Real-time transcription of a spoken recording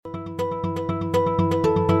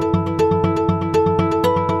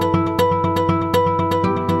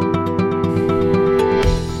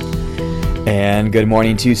And good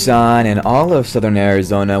morning, Tucson and all of Southern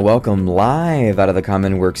Arizona. Welcome live out of the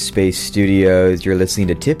Common Workspace Studios. You're listening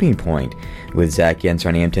to Tipping Point with Zach Yenser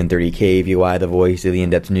on AM 1030 KVY, the voice of the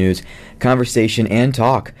in-depth news, conversation, and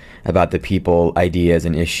talk about the people, ideas,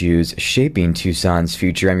 and issues shaping Tucson's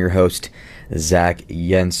future. I'm your host, Zach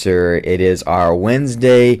Yenser. It is our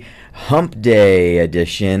Wednesday Hump Day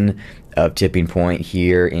edition of Tipping Point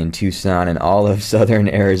here in Tucson and all of Southern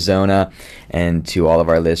Arizona. And to all of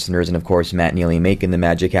our listeners, and of course Matt Neely making the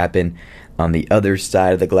magic happen on the other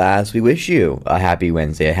side of the glass, we wish you a happy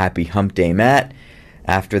Wednesday, a happy Hump Day. Matt,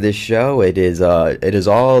 after this show, it is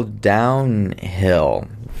all downhill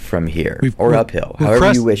from here, or uphill,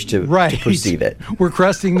 however you wish to perceive it. We're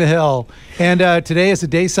cresting the hill. And today is a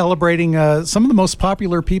day celebrating some of the most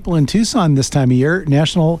popular people in Tucson this time of year,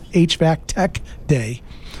 National HVAC Tech Day.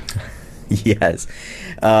 Yes.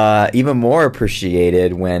 Even more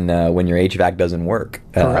appreciated when your HVAC doesn't work,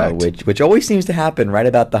 which always seems to happen right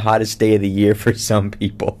about the hottest day of the year for some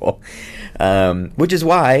people. Which is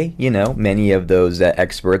why, many of those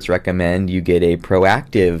experts recommend you get a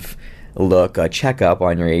proactive look, a checkup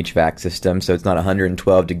on your HVAC system, so it's not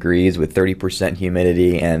 112 degrees with 30%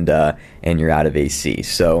 humidity and you're out of AC.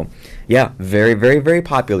 So, yeah, very, very, very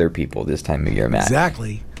popular people this time of year, Matt.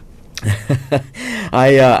 Exactly.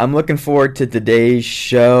 I'm looking forward to today's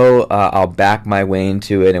show. I'll back my way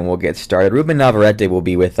into it and we'll get started. Ruben Navarrete will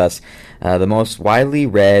be with us, the most widely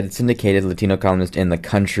read, syndicated Latino columnist in the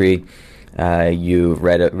country. You've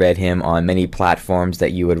read him on many platforms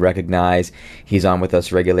that you would recognize. He's on with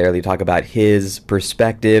us regularly to talk about his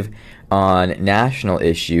perspective on national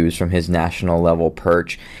issues from his national level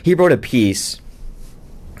perch. He wrote a piece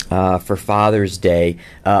for Father's Day,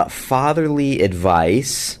 fatherly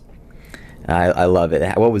advice. I love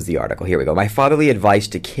it. What was the article? Here we go. My fatherly advice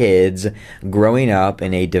to kids growing up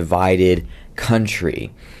in a divided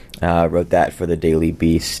country. Wrote that for the Daily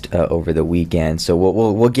Beast over the weekend. So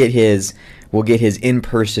we'll get his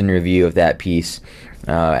in-person review of that piece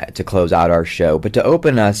to close out our show. But to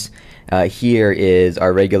open us, here is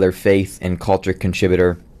our regular faith and culture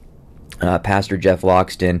contributor, Pastor Jeff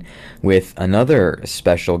Loxton, with another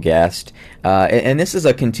special guest. And this is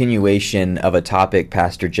a continuation of a topic,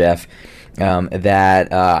 Pastor Jeff, that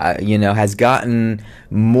has gotten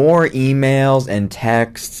more emails and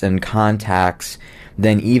texts and contacts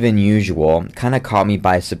than even usual. Kind of caught me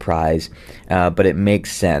by surprise, but it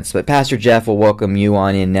makes sense. But Pastor Jeff, will welcome you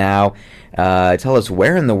on in now. Tell us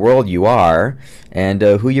where in the world you are and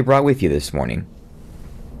who you brought with you this morning.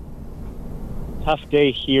 Tough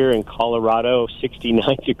day here in Colorado,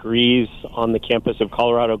 69 degrees on the campus of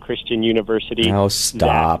Colorado Christian University. Oh,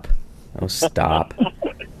 stop. Oh, stop.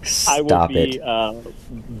 I will be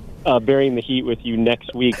bearing the heat with you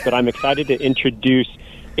next week, but I'm excited to introduce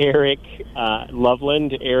Eric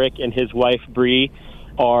Loveland. Eric and his wife, Bree,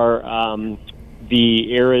 are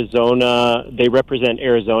they represent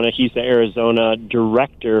Arizona. He's the Arizona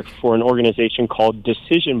director for an organization called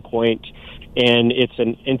Decision Point, and it's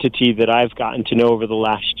an entity that I've gotten to know over the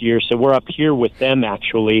last year. So we're up here with them,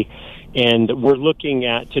 actually, and we're looking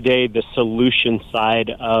at today the solution side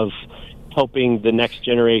of helping the next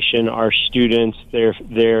generation, our students, their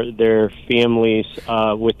families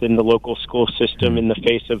within the local school system in the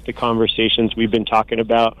face of the conversations we've been talking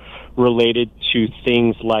about related to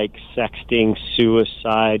things like sexting,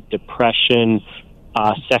 suicide, depression,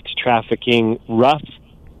 sex trafficking, rough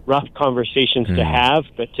conversations to have,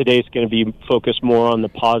 but today's going to be focused more on the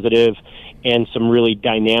positive and some really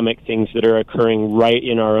dynamic things that are occurring right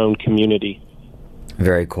in our own community.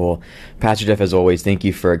 Very cool. Pastor Jeff, as always, thank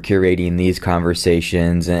you for curating these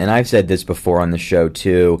conversations. And I've said this before on the show,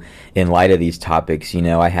 too, in light of these topics.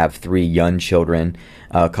 I have 3 young children.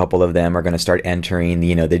 A couple of them are going to start entering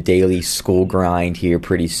the daily school grind here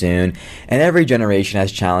pretty soon. And every generation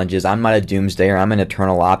has challenges. I'm not a doomsdayer. I'm an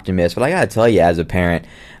eternal optimist. But I got to tell you, as a parent,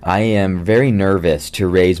 I am very nervous to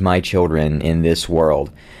raise my children in this world.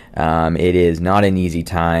 It is not an easy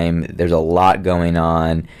time. There's a lot going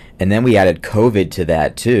on. And then we added COVID to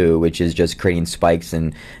that, too, which is just creating spikes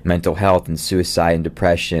in mental health and suicide and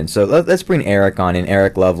depression. So let's bring Eric on in.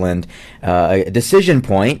 Eric Loveland, Decision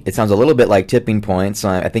Point. It sounds a little bit like Tipping Point, so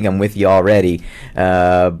I think I'm with you already.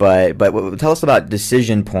 But tell us about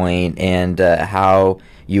Decision Point and how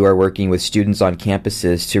you are working with students on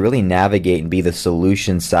campuses to really navigate and be the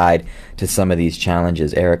solution side to some of these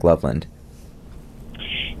challenges. Eric Loveland.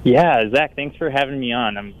 Yeah, Zach, thanks for having me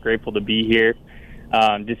on. I'm grateful to be here.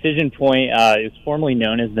 Decision Point is formerly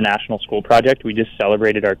known as the National School Project. We just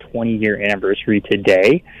celebrated our 20-year anniversary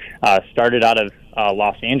today. Started out of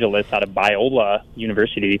Los Angeles, out of Biola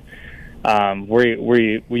University.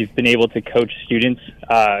 We've been able to coach students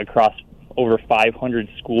across over 500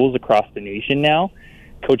 schools across the nation now,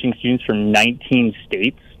 coaching students from 19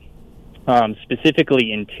 states.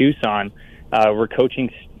 Specifically in Tucson, we're coaching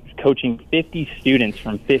 50 students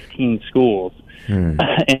from 15 schools.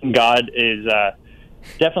 And God is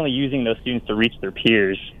definitely using those students to reach their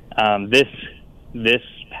peers. This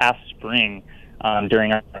past spring,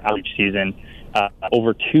 during our outreach season,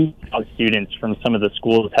 over 2,000 students from some of the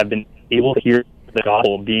schools have been able to hear the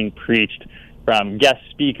gospel being preached from guest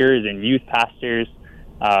speakers and youth pastors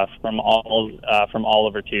from all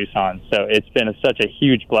over Tucson. So it's been such a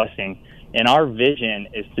huge blessing. And our vision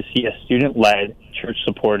is to see a student-led,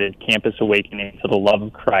 church-supported campus awakening to the love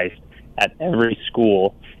of Christ at every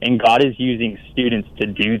school. And God is using students to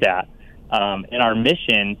do that. And our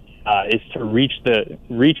mission is to reach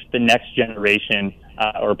the next generation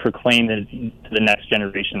or proclaim to the next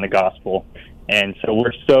generation the gospel. And so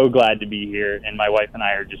we're so glad to be here, and my wife and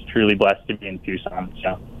I are just truly blessed to be in Tucson.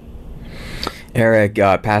 So, Eric,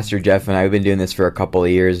 Pastor Jeff and I have been doing this for a couple of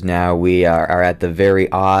years now. We are at the very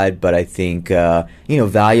odd, but I think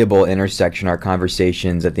valuable intersection. Our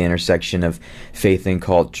conversations at the intersection of faith and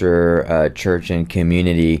culture, church and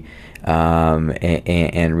community,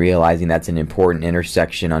 and realizing that's an important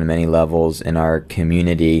intersection on many levels in our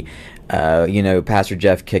community. Pastor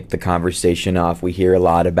Jeff kicked the conversation off. We hear a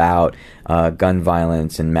lot about gun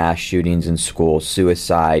violence and mass shootings in schools,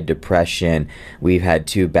 suicide, depression. We've had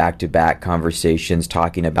 2 back-to-back conversations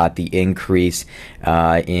talking about the increase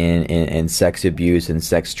in sex abuse and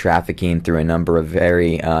sex trafficking through a number of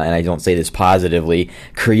very, and I don't say this positively,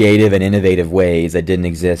 creative and innovative ways that didn't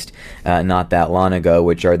exist not that long ago,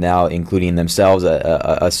 which are now including themselves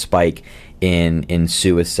a spike in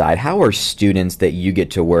suicide. How are students that you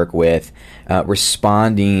get to work with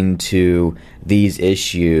responding to these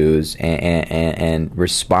issues and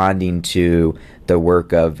responding to the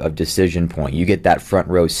work of Decision Point? You get that front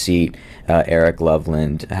row seat, Eric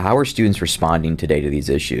Loveland. How are students responding today to these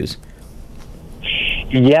issues?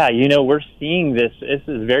 Yeah, we're seeing this. This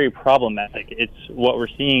is very problematic. What we're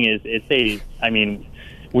seeing is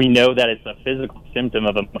we know that it's a physical symptom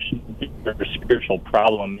of a much deeper spiritual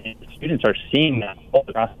problem. And students are seeing that all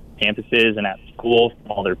across campuses and at school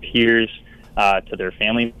from all their peers to their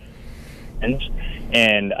family friends.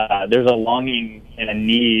 And there's a longing and a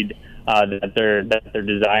need that they're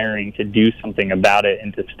desiring to do something about it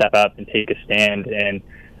and to step up and take a stand. And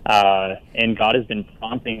God has been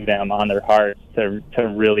prompting them on their hearts to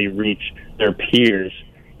really reach their peers.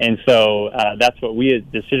 And so that's what we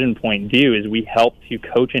at Decision Point do, is we help to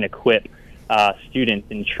coach and equip students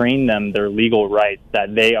and train them their legal rights,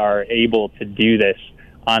 that they are able to do this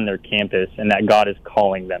on their campus and that God is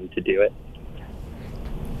calling them to do it.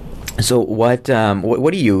 So what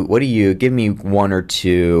do you give me 1 or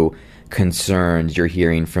 2 concerns you're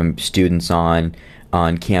hearing from students on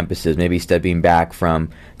campuses, maybe stepping back from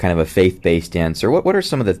kind of a faith-based answer? What are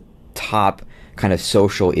some of the top kind of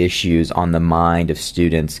social issues on the mind of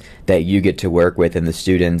students that you get to work with, and the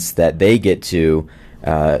students that they get to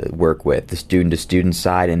work with, the student-to-student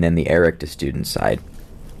side and then the Eric-to-student side?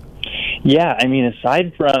 Yeah,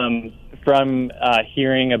 aside from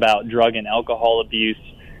hearing about drug and alcohol abuse,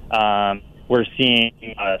 we're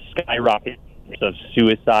seeing skyrocket of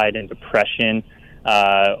suicide and depression.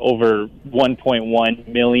 Over 1.1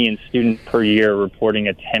 million students per year reporting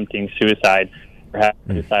attempting suicide or having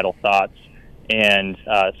suicidal thoughts. And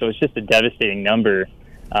so it's just a devastating number.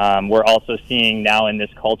 We're also seeing now in this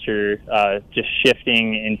culture just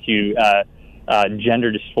shifting into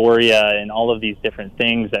gender dysphoria and all of these different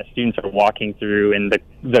things that students are walking through, and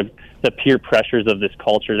the peer pressures of this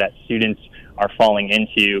culture that students are falling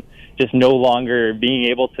into, just no longer being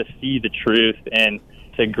able to see the truth and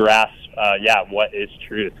to grasp, what is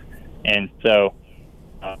truth. And so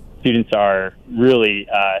students are really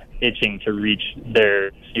itching to reach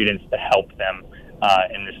their students to help them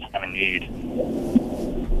in this time of need.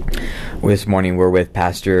 This morning we're with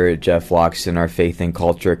Pastor Jeff Loxton, our faith and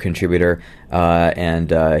culture contributor,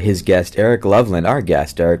 and his guest, Eric Loveland,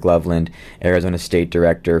 Eric Loveland, Arizona State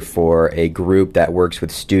Director for a group that works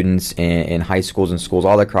with students in high schools and schools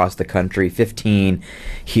all across the country, 15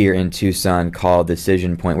 here in Tucson, called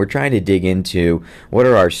Decision Point. We're trying to dig into what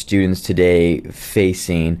are our students today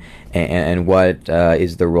facing, and what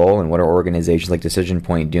is the role, and what are organizations like Decision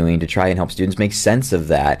Point doing to try and help students make sense of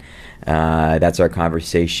that. That's our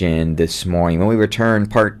conversation this morning. When we return,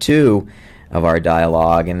 part 2 of our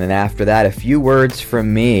dialogue, and then after that, a few words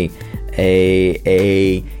from me,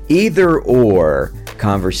 a either or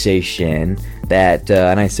conversation that,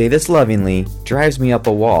 and I say this lovingly, drives me up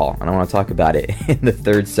a wall, and I want to talk about it in the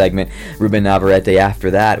third segment. Ruben Navarrete, after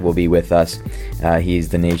that, will be with us. He's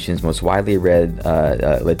the nation's most widely read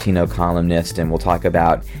Latino columnist, and we'll talk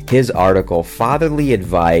about his article, Fatherly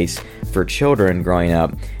Advice for Children Growing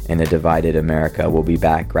Up in a Divided America. We'll be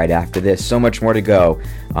back right after this. So much more to go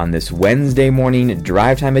on this Wednesday morning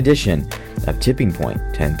drive time edition of Tipping Point,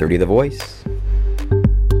 1030 The Voice.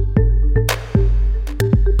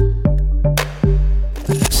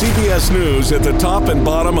 CBS News at the top and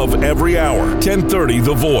bottom of every hour. 1030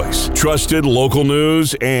 The Voice. Trusted local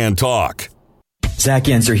news and talk. Zach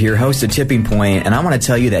Yenser here, host of Tipping Point, and I want to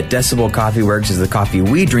tell you that Decibel Coffee Works is the coffee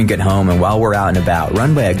we drink at home and while we're out and about.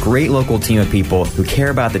 Run by a great local team of people who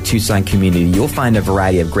care about the Tucson community. You'll find a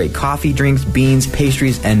variety of great coffee, drinks, beans,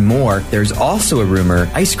 pastries, and more. There's also a rumor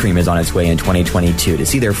ice cream is on its way in 2022. To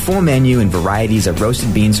see their full menu and varieties of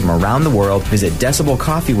roasted beans from around the world, visit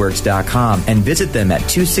DecibelCoffeeWorks.com and visit them at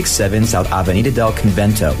 267 South Avenida del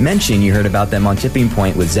Convento. Mention you heard about them on Tipping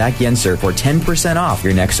Point with Zach Yenser for 10% off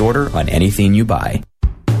your next order on anything you buy.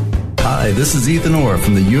 Hi, this is Ethan Orr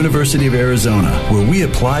from the University of Arizona, where we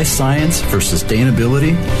apply science for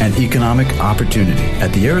sustainability and economic opportunity.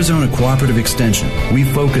 At the Arizona Cooperative Extension, we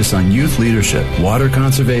focus on youth leadership, water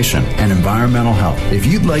conservation, and environmental health. If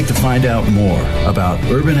you'd like to find out more about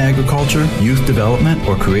urban agriculture, youth development,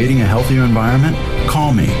 or creating a healthier environment,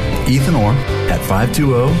 call me, Ethan Orr, at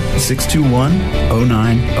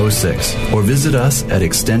 520-621-0906, or visit us at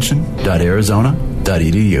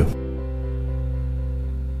extension.arizona.edu.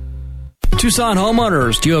 Tucson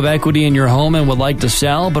homeowners, do you have equity in your home and would like to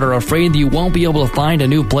sell but are afraid that you won't be able to find a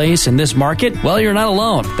new place in this market? Well, you're not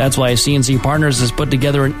alone. That's why CNC Partners has put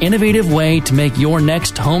together an innovative way to make your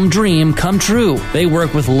next home dream come true. They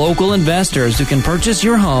work with local investors who can purchase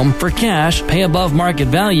your home for cash, pay above market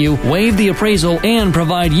value, waive the appraisal, and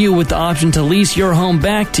provide you with the option to lease your home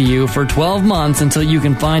back to you for 12 months until you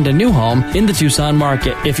can find a new home in the Tucson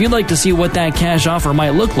market. If you'd like to see what that cash offer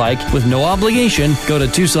might look like with no obligation, go to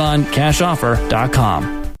TucsonCashOffer.com.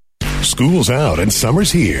 School's out and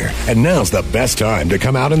summer's here, and now's the best time to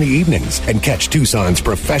come out in the evenings and catch Tucson's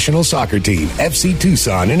professional soccer team, FC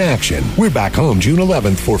Tucson, in action. We're back home June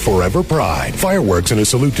 11th for Forever Pride, fireworks and a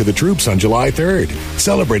salute to the troops on July 3rd,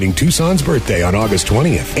 celebrating Tucson's birthday on August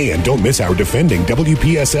 20th. And don't miss our defending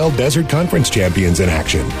WPSL Desert Conference champions in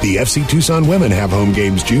action. The FC Tucson women have home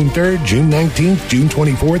games June 3rd, June 19th, June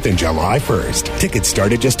 24th, and July 1st. Tickets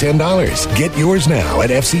start at just $10. Get yours now at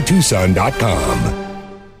fctucson.com.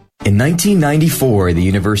 In 1994, the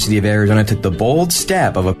University of Arizona took the bold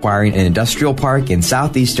step of acquiring an industrial park in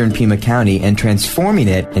southeastern Pima County and transforming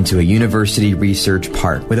it into a university research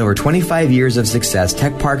park. With over 25 years of success,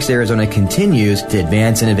 Tech Parks Arizona continues to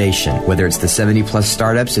advance innovation. Whether it's the 70-plus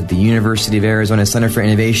startups at the University of Arizona Center for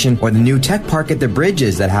Innovation or the new Tech Park at the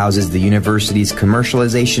Bridges that houses the university's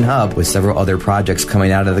commercialization hub with several other projects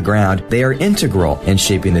coming out of the ground, they are integral in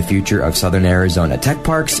shaping the future of Southern Arizona. Tech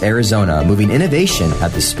Parks Arizona, moving innovation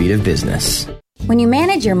at the speed of business. When you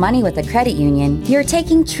manage your money with a credit union, you're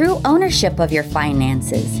taking true ownership of your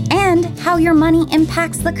finances and how your money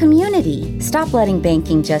impacts the community. Stop letting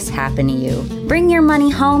banking just happen to you. Bring your money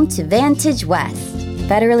home to Vantage West,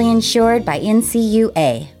 federally insured by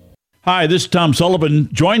NCUA. Hi, this is Tom Sullivan.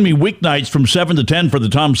 Join me weeknights from 7 to 10 for the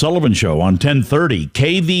Tom Sullivan Show on 1030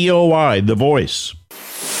 KVOI, The Voice.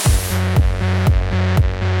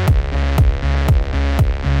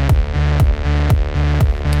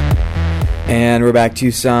 And we're back,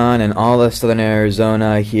 Tucson and all of Southern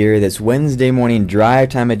Arizona here, this Wednesday morning drive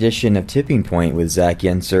time edition of Tipping Point with Zach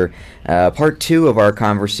Yenser. Part 2 of our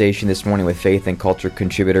conversation this morning with faith and culture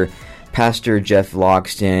contributor Pastor Jeff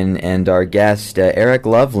Logston and our guest Eric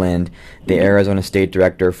Loveland, the Arizona State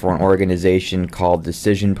Director for an organization called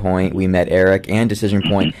Decision Point. We met Eric and Decision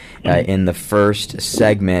Point in the first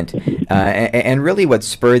segment. And really what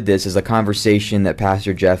spurred this is a conversation that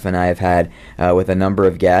Pastor Jeff and I have had with a number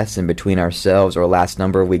of guests and between ourselves over the last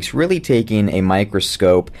number of weeks, really taking a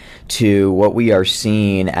microscope to what we are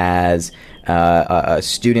seeing as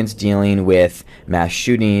students dealing with mass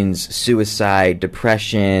shootings, suicide,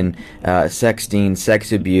 depression, sexting,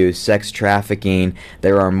 sex abuse, sex trafficking.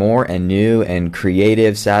 There are more and new and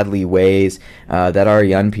creative, sadly, ways that our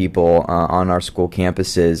young people on our school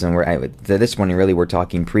campuses, and this morning really we're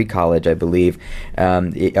talking pre-college, I believe,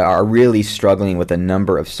 are really struggling with a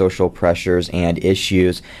number of social pressures and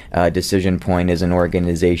issues. Decision Point is an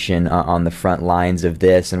organization on the front lines of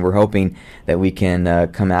this, and we're hoping that we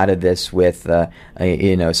can come out of this with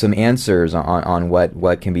some answers on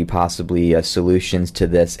what can be possibly solutions to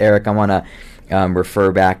this. Eric, I want to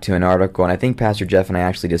refer back to an article, and I think Pastor Jeff and I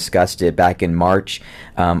actually discussed it back in March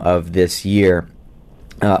of this year.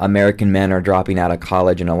 American men are dropping out of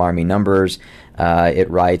college in alarming numbers. It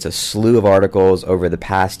writes, a slew of articles over the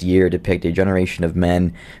past year depict a generation of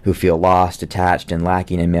men who feel lost, detached, and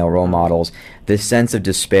lacking in male role models. This sense of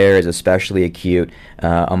despair is especially acute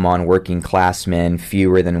among working class men,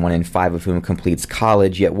 fewer than 1 in 5 of whom completes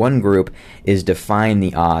college, yet one group is defying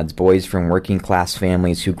the odds, boys from working class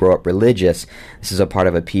families who grow up religious. This is a part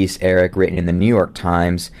of a piece, Eric, written in the New York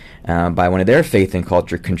Times by one of their faith and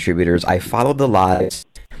culture contributors. I followed the lives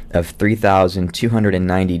of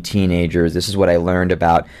 3,290 teenagers. This is what I learned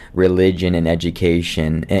about religion and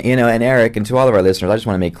education. And Eric, and to all of our listeners, I just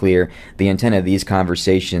want to make clear the intent of these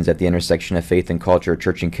conversations at the intersection of faith and culture,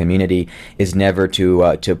 church and community, is never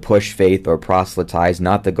to push faith or proselytize,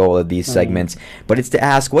 not the goal of these segments, but it's to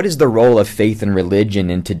ask, what is the role of faith and religion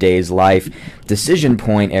in today's life? Decision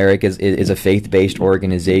Point, Eric, is a faith-based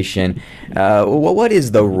organization. What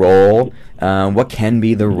is the role? What can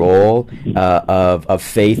be the role of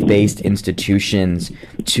faith-based institutions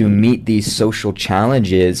to meet these social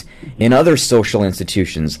challenges in other social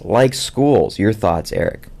institutions like schools? Your thoughts,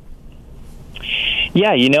 Eric?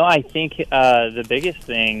 Yeah, I think the biggest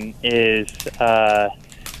thing is, to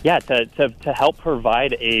help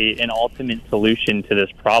provide an ultimate solution to this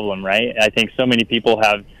problem, right? I think so many people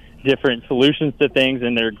have different solutions to things,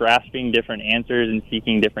 and they're grasping different answers and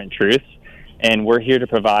seeking different truths. And we're here to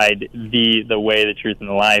provide the way, the truth, and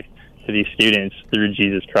the life to these students through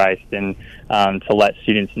Jesus Christ, and to let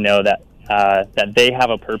students know that they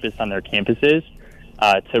have a purpose on their campuses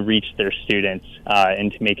to reach their students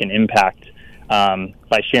and to make an impact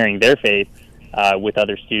by sharing their faith with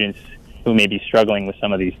other students who may be struggling with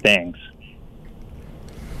some of these things.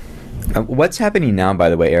 What's happening now, by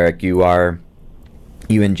the way, Eric? You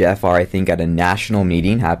and Jeff are, I think, at a national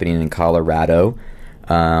meeting happening in Colorado,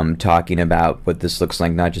 talking about what this looks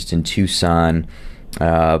like, not just in Tucson,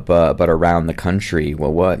 but around the country.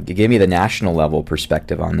 Well, give me the national level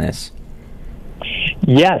perspective on this.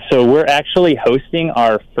 Yeah, so we're actually hosting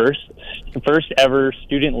our first ever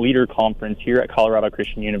student leader conference here at Colorado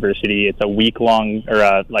Christian University. It's a week-long,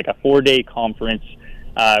 or like a 4-day conference.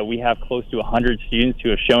 We have close to 100 students who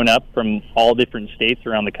have shown up from all different states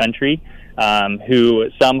around the country,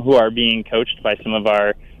 some who are being coached by some of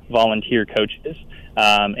our volunteer coaches,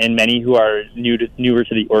 and many who are newer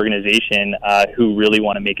to the organization, who really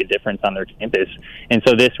want to make a difference on their campus. And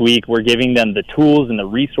so this week we're giving them the tools and the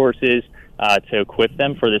resources to equip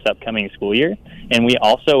them for this upcoming school year. And we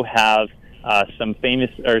also have some famous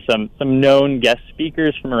or some known guest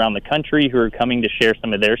speakers from around the country who are coming to share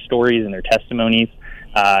some of their stories and their testimonies.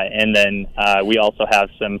 And then we also have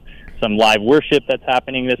some live worship that's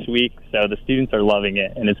happening this week. So the students are loving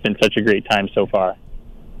it, and it's been such a great time so far.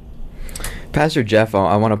 Pastor Jeff,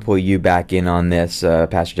 I want to pull you back in on this.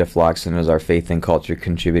 Pastor Jeff Loxton is our faith and culture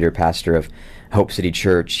contributor, pastor of Hope City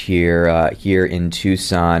Church here in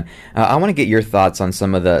Tucson. I want to get your thoughts on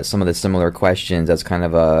some of the similar questions as kind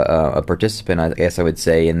of a participant, I guess I would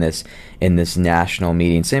say, in this national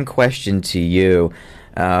meeting. Same question to you.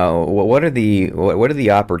 What are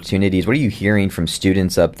the opportunities? What are you hearing from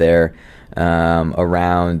students up there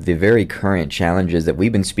around the very current challenges that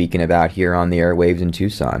we've been speaking about here on the airwaves in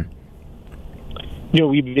Tucson?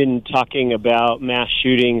 We've been talking about mass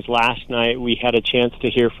shootings. Last night we had a chance to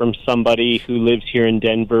hear from somebody who lives here in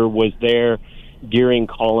Denver, was there during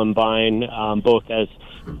Columbine, both as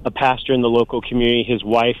a pastor in the local community. His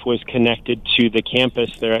wife was connected to the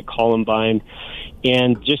campus there at Columbine.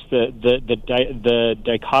 And just the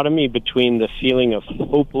dichotomy between the feeling of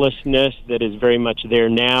hopelessness that is very much there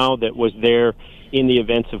now, that was there in the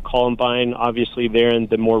events of Columbine, obviously there in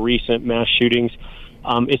the more recent mass shootings.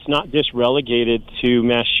 It's not just relegated to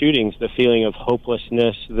mass shootings, the feeling of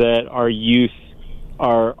hopelessness that our youth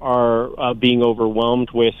are being overwhelmed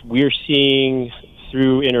with. We're seeing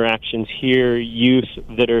through interactions here youth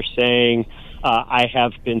that are saying, I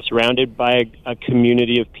have been surrounded by a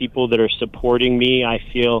community of people that are supporting me. I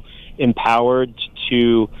feel empowered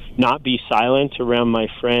to not be silent around my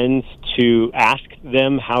friends, to ask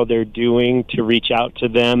them how they're doing, to reach out to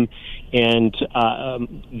them. And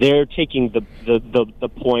they're taking the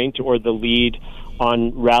point or the lead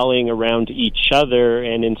on rallying around each other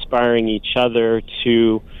and inspiring each other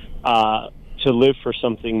to live for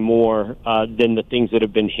something more than the things that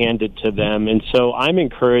have been handed to them. And so I'm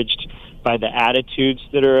encouraged by the attitudes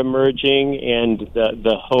that are emerging and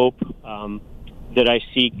the hope that I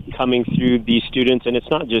see coming through these students. And it's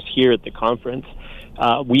not just here at the conference,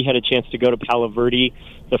 We had a chance to go to Palo Verde.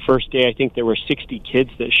 The first day, I think there were 60 kids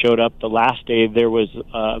that showed up. The last day, there was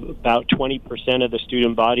about 20% of the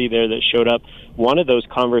student body there that showed up. One of those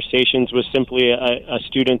conversations was simply a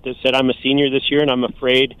student that said, I'm a senior this year, and I'm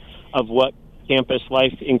afraid of what campus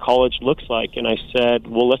life in college looks like. And I said,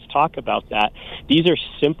 well, let's talk about that. These are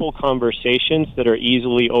simple conversations that are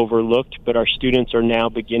easily overlooked, but our students are now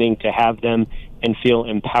beginning to have them and feel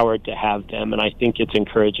empowered to have them. And I think it's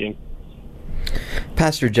encouraging.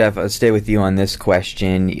 Pastor Jeff, I'll stay with you on this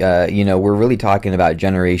question. We're really talking about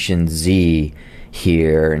Generation Z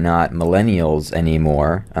here, not millennials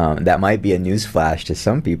anymore. That might be a newsflash to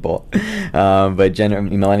some people, but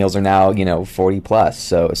millennials are now 40 plus.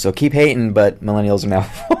 So keep hating, but millennials are now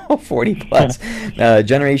 40 plus.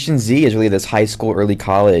 Generation Z is really this high school, early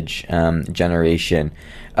college generation.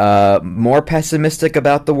 More pessimistic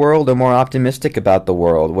about the world or more optimistic about the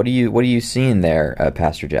world? What are you seeing there,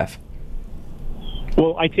 Pastor Jeff?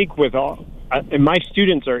 Well, I think and my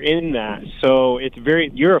students are in that, so it's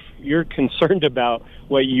you're concerned about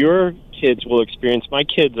what your kids will experience. My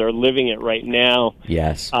kids are living it right now.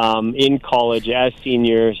 Yes. In college as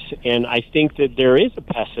seniors, and I think that there is a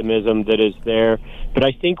pessimism that is there. But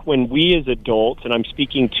I think when we as adults, and I'm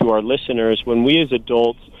speaking to our listeners, when we as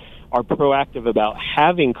adults are proactive about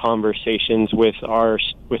having conversations with our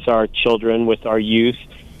children, with our youth,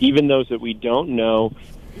 even those that we don't know,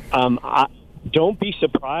 don't be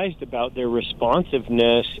surprised about their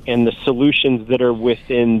responsiveness and the solutions that are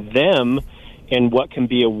within them and what can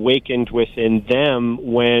be awakened within them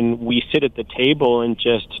when we sit at the table and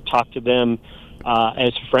just talk to them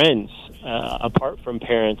as friends, apart from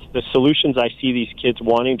parents. The solutions I see these kids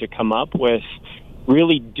wanting to come up with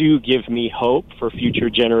really do give me hope for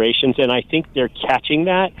future generations, and I think they're catching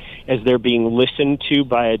that as they're being listened to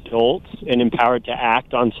by adults and empowered to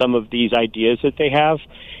act on some of these ideas that they have.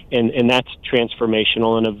 And that's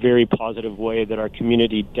transformational in a very positive way that our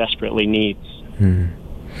community desperately needs.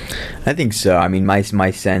 I think so. I mean,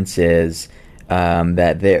 my sense is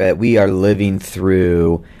that we are living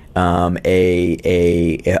through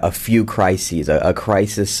a few crises, a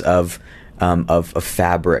crisis of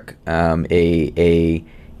fabric, a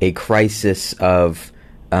crisis of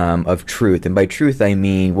truth, and by truth I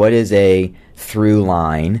mean what is a through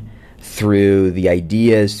line through the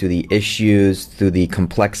ideas, through the issues, through the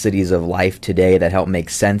complexities of life today that help make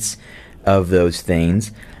sense of those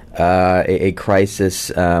things. A crisis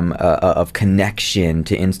of connection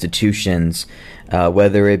to institutions,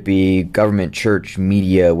 whether it be government, church,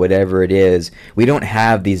 media, whatever it is. We don't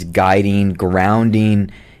have these guiding, grounding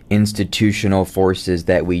institutional forces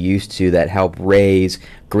that we used to that help raise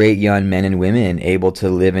great young men and women able to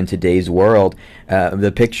live in today's world.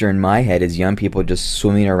 The picture in my head is young people just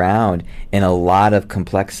swimming around in a lot of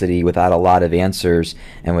complexity without a lot of answers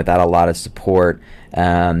and without a lot of support.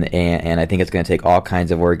 And I think it's going to take all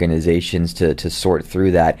kinds of organizations to sort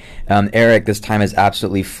through that. Eric, this time has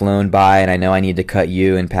absolutely flown by, and I know I need to cut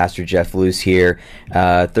you and Pastor Jeff loose here.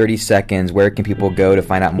 30 seconds, where can people go to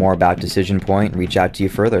find out more about Decision Point and reach out to you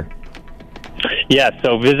further? Yeah,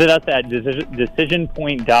 so visit us at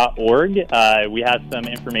decisionpoint.org. We have some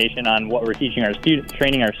information on what we're teaching our students,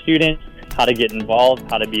 training our students, how to get involved,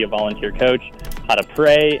 how to be a volunteer coach, how to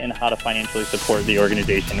pray, and how to financially support the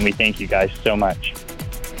organization. And we thank you guys so much.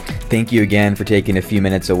 Thank you again for taking a few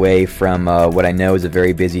minutes away from what I know is a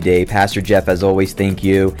very busy day. Pastor Jeff, as always, thank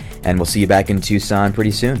you, and we'll see you back in Tucson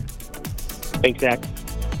pretty soon. Thanks, Zach.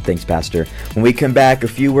 Thanks, Pastor. When we come back, a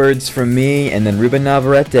few words from me, and then Ruben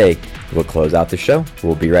Navarrete will close out the show.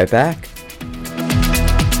 We'll be right back.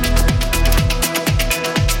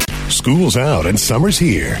 School's out and summer's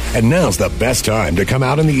here, and now's the best time to come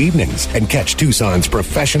out in the evenings and catch Tucson's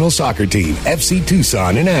professional soccer team, FC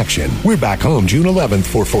Tucson, in action. We're back home June 11th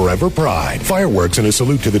for Forever Pride. Fireworks and a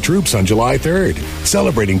salute to the troops on July 3rd.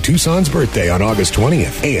 Celebrating Tucson's birthday on August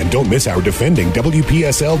 20th. And don't miss our defending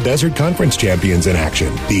WPSL Desert Conference champions in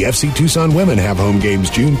action. The FC Tucson women have home games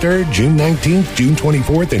June 3rd, June 19th, June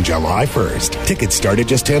 24th, and July 1st. Tickets start at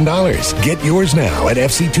just $10. Get yours now at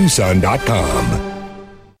fctucson.com.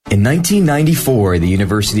 In 1994, the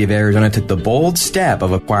University of Arizona took the bold step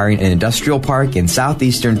of acquiring an industrial park in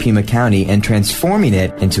southeastern Pima County and transforming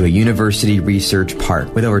it into a university research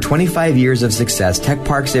park. With over 25 years of success, Tech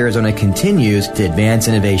Parks Arizona continues to advance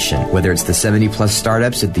innovation. Whether it's the 70-plus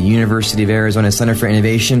startups at the University of Arizona Center for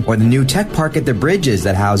Innovation or the new Tech Park at the Bridges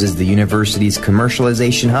that houses the university's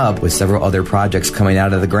commercialization hub with several other projects coming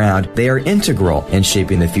out of the ground, they are integral in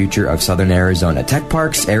shaping the future of Southern Arizona. Tech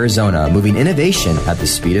Parks Arizona, moving innovation at the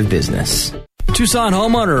speed of business. Tucson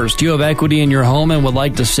homeowners, do you have equity in your home and would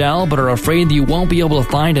like to sell but are afraid that you won't be able to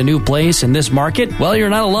find a new place in this market? Well, you're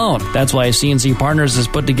not alone. That's why CNC Partners has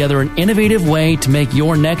put together an innovative way to make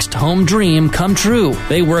your next home dream come true.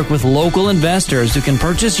 They work with local investors who can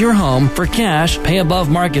purchase your home for cash, pay above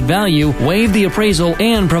market value, waive the appraisal,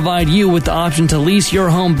 and provide you with the option to lease your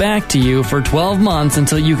home back to you for 12 months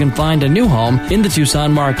until you can find a new home in the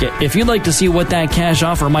Tucson market. If you'd like to see what that cash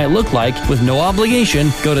offer might look like with no obligation,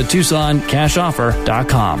 go to TucsonCashOffer.com.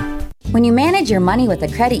 When you manage your money with a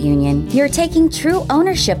credit union, you're taking true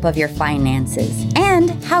ownership of your finances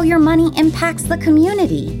and how your money impacts the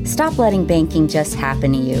community. Stop letting banking just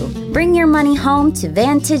happen to you. Bring your money home to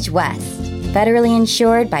Vantage West. Federally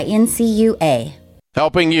insured by NCUA.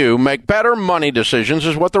 Helping you make better money decisions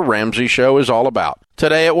is what The Ramsey Show is all about.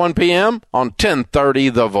 Today at 1 p.m. on 1030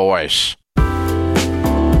 The Voice.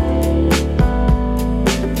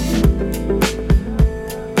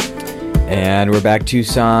 And we're back,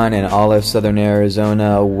 Tucson and all of Southern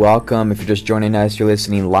Arizona. Welcome. If you're just joining us, you're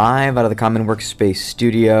listening live out of the Common Workspace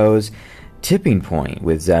Studios. Tipping Point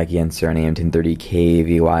with Zach Yenser on AM 1030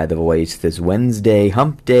 KVY The Voice this Wednesday,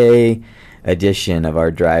 Hump Day edition of our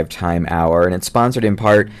Drive Time Hour. And it's sponsored in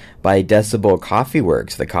part by Decibel Coffee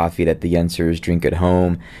Works, the coffee that the Yensers drink at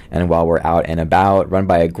home and while we're out and about, run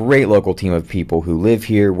by a great local team of people who live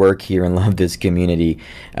here, work here, and love this community.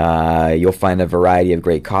 You'll find a variety of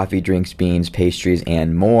great coffee, drinks, beans, pastries,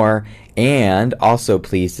 and more. And also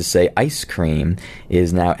pleased to say ice cream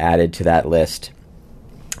is now added to that list.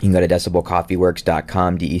 You can go to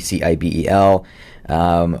decibelcoffeeworks.com, DECIBEL,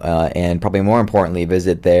 and probably more importantly,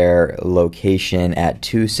 visit their location at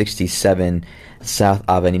 267 South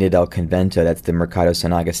Avenida del Convento, that's the Mercado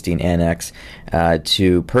San Agustin Annex,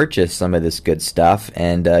 to purchase some of this good stuff.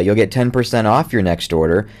 And you'll get 10% off your next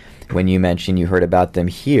order when you mention you heard about them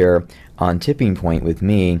here on Tipping Point with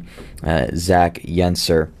me, Zach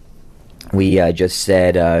Yenser. We just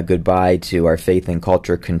said goodbye to our faith and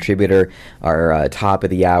culture contributor, our top of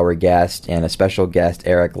the hour guest, and a special guest,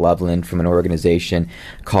 Eric Loveland, from an organization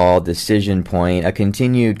called Decision Point, a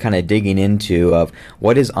continued kind of digging into of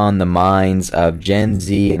what is on the minds of Gen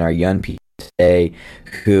Z and our young people today,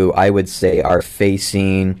 who I would say are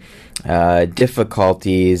facing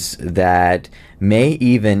difficulties that may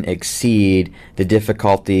even exceed the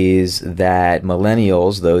difficulties that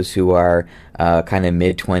millennials, those who are kind of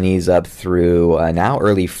mid-20s up through now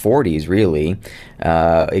early 40s, really,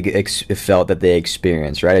 felt that they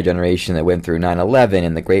experienced, right? A generation that went through 9/11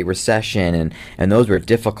 and the Great Recession, and those were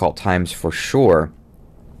difficult times for sure.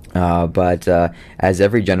 But as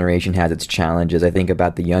every generation has its challenges, I think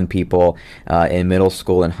about the young people in middle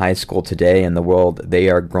school and high school today and the world they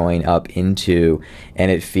are growing up into,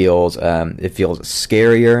 and it feels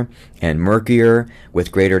scarier and murkier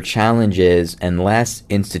with greater challenges and less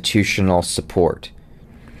institutional support.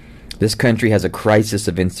 This country has a crisis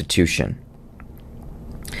of institution.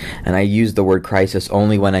 And I use the word crisis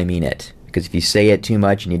only when I mean it, because if you say it too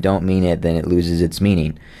much and you don't mean it, then it loses its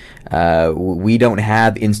meaning. We don't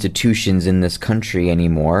have institutions in this country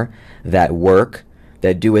anymore that work,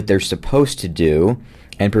 that do what they're supposed to do,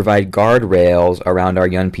 and provide guardrails around our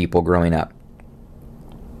young people growing up.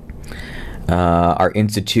 Our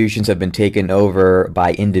institutions have been taken over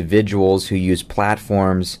by individuals who use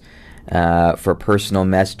platforms for personal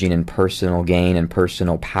messaging and personal gain and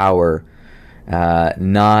personal power,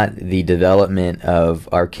 not the development of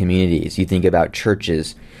our communities. You think about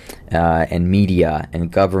churches and media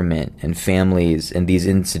and government and families and these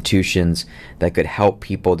institutions that could help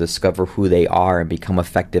people discover who they are and become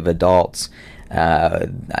effective adults.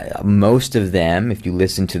 Most of them, if you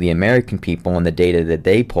listen to the American people and the data that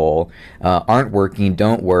they poll, aren't working,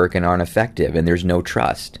 don't work, and aren't effective, and there's no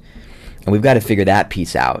trust. And we've got to figure that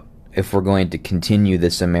piece out if we're going to continue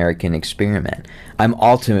this American experiment. I'm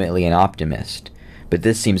ultimately an optimist, but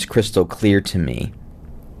this seems crystal clear to me.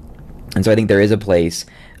 And so I think there is a place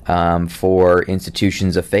for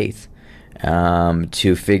institutions of faith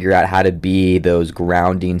to figure out how to be those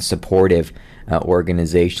grounding, supportive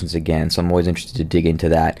organizations again. So I'm always interested to dig into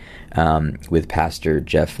that with Pastor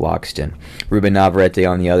Jeff Loxton. Ruben Navarrete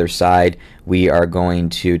on the other side. We are going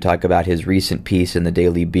to talk about his recent piece in the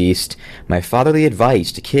Daily Beast, My Fatherly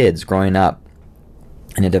Advice to Kids Growing Up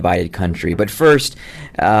in a Divided Country. But first,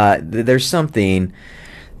 there's something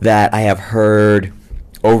that I have heard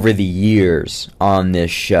over the years on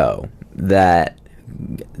this show that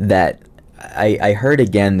I heard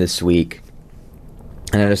again this week,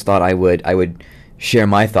 and I just thought I would share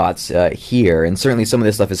my thoughts here. And certainly some of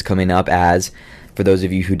this stuff is coming up as, for those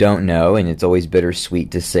of you who don't know, and it's always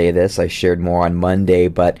bittersweet to say this, I shared more on Monday,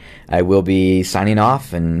 but I will be signing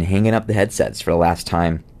off and hanging up the headsets for the last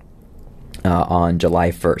time on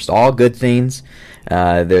July 1st. All good things.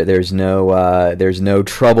 There's no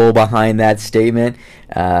trouble behind that statement.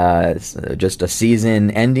 Just a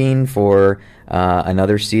season ending for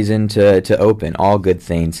another season to open. All good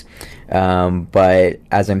things. But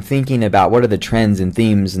as I'm thinking about what are the trends and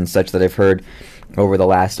themes and such that I've heard over the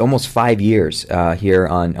last almost 5 years here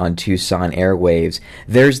on Tucson airwaves,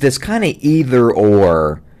 there's this kind of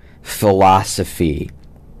either-or philosophy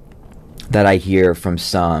that I hear from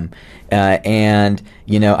some. And,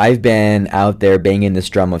 you know, I've been out there banging this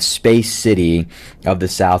drum of Space City of the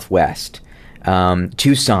Southwest.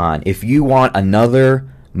 Tucson, if you want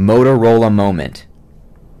another Motorola moment,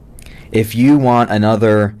 if you want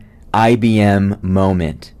another IBM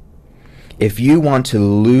moment, if you want to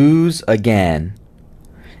lose again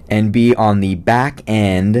and be on the back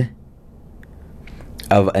end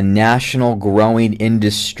of a national growing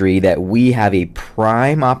industry that we have a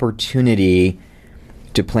prime opportunity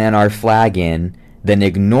to plant our flag in, then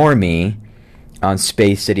ignore me on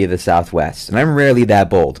Space City of the Southwest. And I'm rarely that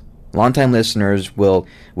bold. Longtime listeners will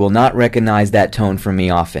not recognize that tone from me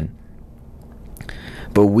often.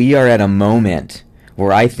 But we are at a moment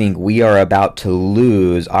where I think we are about to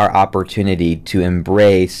lose our opportunity to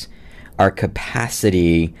embrace our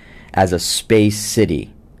capacity as a space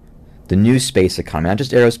city. The new space economy, not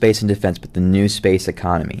just aerospace and defense, but the new space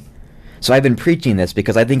economy. So I've been preaching this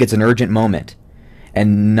because I think it's an urgent moment.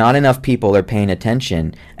 And not enough people are paying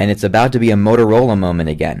attention, and it's about to be a Motorola moment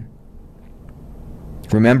again.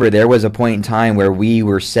 Remember, there was a point in time where we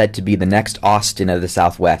were set to be the next Austin of the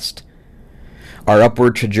Southwest. Our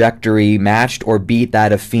upward trajectory matched or beat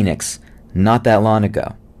that of Phoenix not that long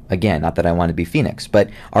ago. Again, not that I want to be Phoenix, but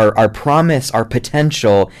our promise, our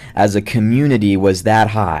potential as a community was that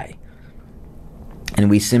high. And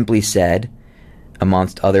we simply said,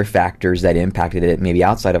 amongst other factors that impacted it maybe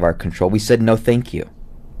outside of our control, we said no thank you.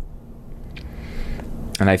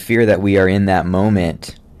 And I fear that we are in that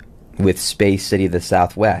moment with Space City of the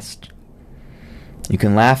Southwest. You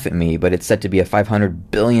can laugh at me, but it's set to be a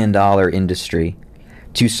 $500 billion industry.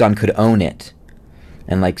 Tucson could own it.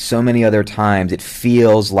 And like so many other times, it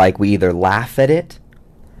feels like we either laugh at it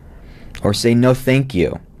or say no thank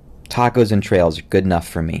you. Tacos and trails are good enough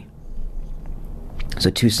for me. So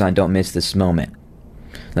Tucson, don't miss this moment.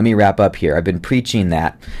 Let me wrap up here. I've been preaching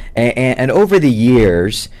that. And over the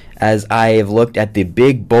years, as I have looked at the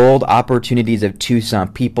big, bold opportunities of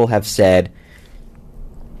Tucson, people have said,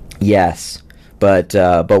 yes, but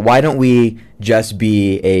why don't we just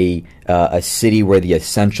be a city where the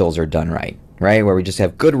essentials are done right? Right? Where we just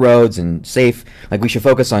have good roads and safe, like we should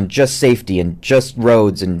focus on just safety and just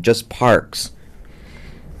roads and just parks.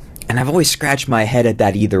 And I've always scratched my head at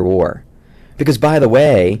that either or. Because, by the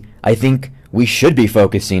way, I think we should be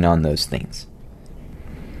focusing on those things.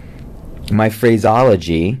 My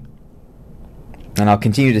phraseology, and I'll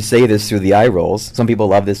continue to say this through the eye rolls. Some people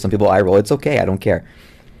love this, some people eye roll. It's okay, I don't care.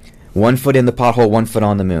 1 foot in the pothole, 1 foot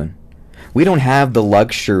on the moon. We don't have the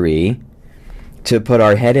luxury to put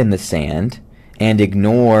our head in the sand and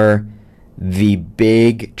ignore the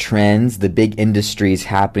big trends, the big industries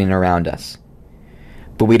happening around us.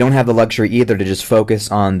 But we don't have the luxury either to just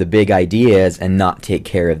focus on the big ideas and not take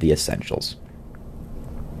care of the essentials.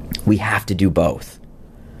 We have to do both.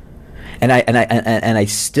 And I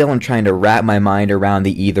still am trying to wrap my mind around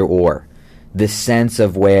the either or. This sense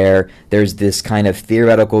of where there's this kind of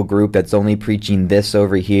theoretical group that's only preaching this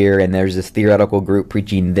over here, and there's this theoretical group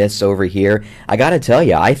preaching this over here. I gotta tell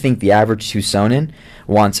you, I think the average Tucsonan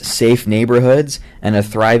wants safe neighborhoods and a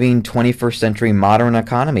thriving 21st century modern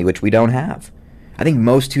economy, which we don't have. I think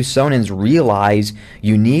most Tucsonans realize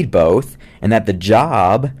you need both, and that the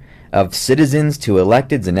job of citizens to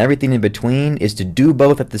electeds and everything in between is to do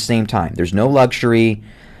both at the same time. There's no luxury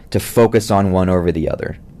to focus on one over the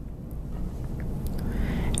other.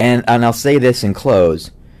 And I'll say this in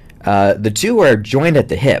close. The two are joined at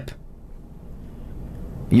the hip.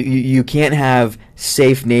 You can't have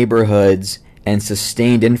safe neighborhoods and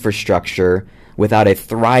sustained infrastructure without a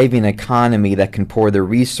thriving economy that can pour the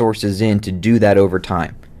resources in to do that over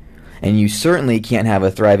time. And you certainly can't have a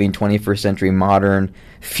thriving 21st century modern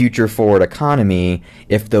future-forward economy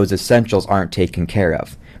if those essentials aren't taken care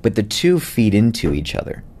of. But the two feed into each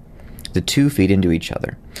other. The two feed into each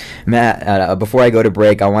other. Matt, before I go to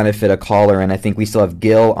break, I want to fit a caller, and I think we still have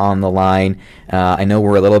Gil on the line. I know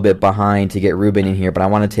we're a little bit behind to get Ruben in here, but I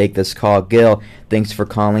want to take this call. Gil, thanks for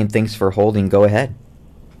calling. Thanks for holding. Go ahead.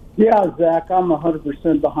 Yeah, Zach, I'm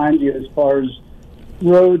 100% behind you as far as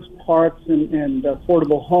roads, parks, and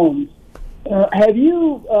affordable homes. Have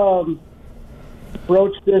you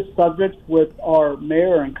broached this subject with our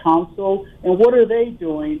mayor and council, and what are they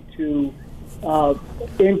doing to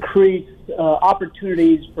increase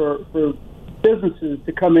opportunities for businesses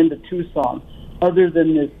to come into Tucson, other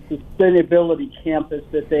than this sustainability campus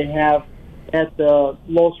that they have at the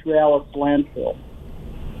Los Reales landfill?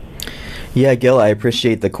 Yeah, Gil, I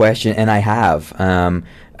appreciate the question, and I have,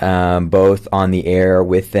 both on the air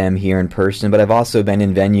with them here in person, but I've also been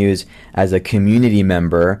in venues as a community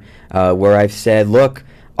member where I've said, look,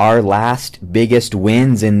 our last biggest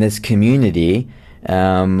wins in this community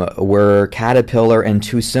were Caterpillar and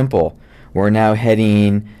Too Simple. We're now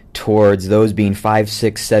heading towards those being 5,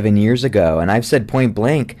 6, 7 years ago. And I've said point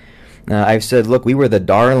blank, I've said, look, we were the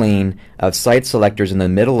darling of site selectors in the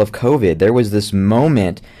middle of COVID. There was this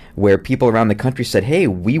moment where people around the country said, hey,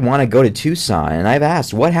 we want to go to Tucson. And I've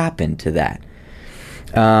asked, what happened to that?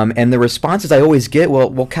 And the responses I always get,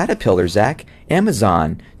 well, Caterpillar, Zach,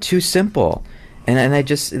 Amazon, Too Simple. And I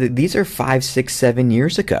just, these are 5, 6, 7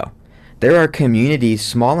 years ago. There are communities,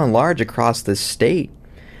 small and large, across the state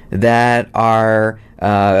that are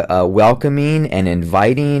welcoming and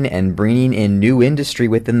inviting and bringing in new industry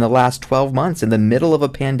within the last 12 months in the middle of a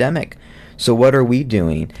pandemic. So what are we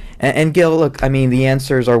doing? And Gil, look, I mean, the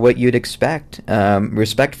answers are what you'd expect.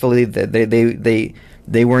 Respectfully,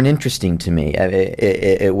 they weren't interesting to me.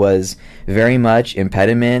 It was very much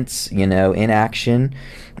impediments, inaction.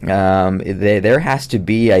 There has to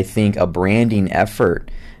be, I think, a branding effort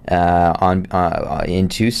in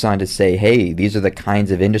Tucson to say, hey, these are the kinds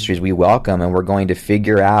of industries we welcome, and we're going to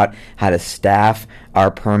figure out how to staff our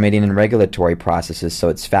permitting and regulatory processes so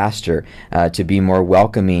it's faster, to be more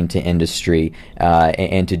welcoming to industry,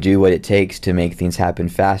 and to do what it takes to make things happen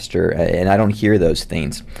faster. And I don't hear those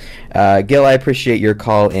things. Gil, I appreciate your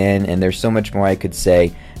call in, and there's so much more I could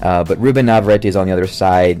say, but Ruben Navarrete is on the other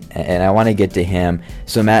side, and I want to get to him.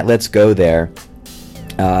 So Matt, let's go there.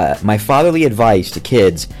 My fatherly advice to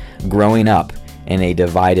kids growing up in a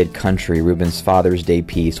divided country, Ruben's Father's Day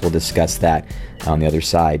piece. We'll discuss that on the other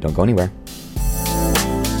side. Don't go anywhere.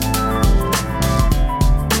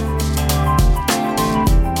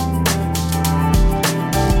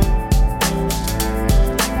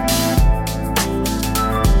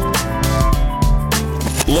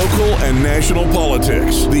 Local and national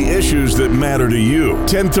politics, the issues that matter to you.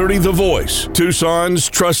 1030 The Voice, Tucson's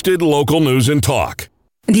trusted local news and talk.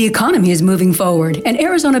 The economy is moving forward, and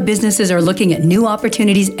Arizona businesses are looking at new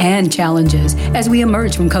opportunities and challenges as we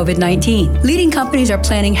emerge from COVID-19. Leading companies are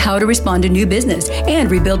planning how to respond to new business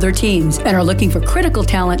and rebuild their teams, and are looking for critical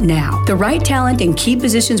talent now. The right talent in key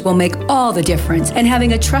positions will make all the difference, and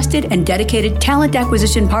having a trusted and dedicated talent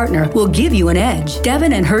acquisition partner will give you an edge.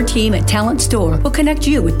 Devin and her team at Talent Store will connect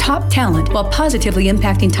you with top talent while positively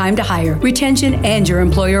impacting time to hire, retention, and your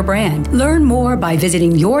employer brand. Learn more by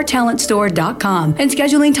visiting yourtalentstore.com and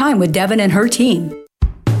scheduling time with Devin and her team.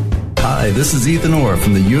 Hi, this is Ethan Orr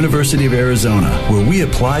from the University of Arizona, where we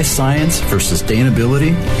apply science for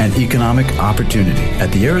sustainability and economic opportunity.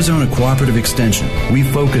 At the Arizona Cooperative Extension, we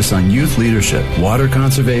focus on youth leadership, water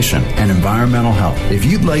conservation, and environmental health. If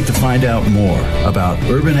you'd like to find out more about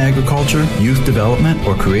urban agriculture, youth development,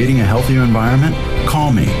 or creating a healthier environment,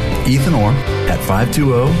 call me, Ethan Orr, at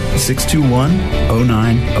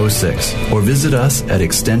 520-621-0906, or visit us at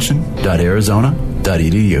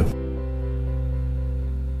extension.arizona.edu.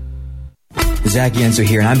 Zach Yenser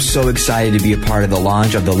here, and I'm so excited to be a part of the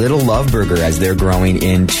launch of the Little Love Burger as they're growing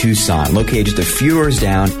in Tucson. Located just a few doors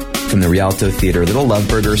down from the Rialto Theater, Little Love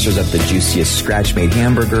Burger serves up the juiciest scratch-made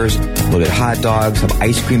hamburgers, loaded hot dogs, have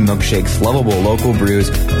ice cream milkshakes, lovable local brews,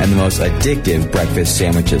 and the most addictive breakfast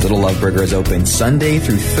sandwiches. Little Love Burger is open Sunday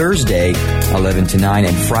through Thursday, 11 to 9,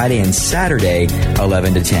 and Friday and Saturday,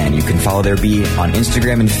 11 to 10. You can follow their beat on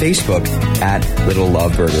Instagram and Facebook at Little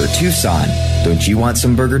Love Burger. Tucson, don't you want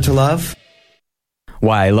some burger to love?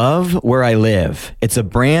 Why I love where I live. It's a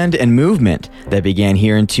brand and movement that began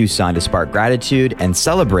here in Tucson to spark gratitude and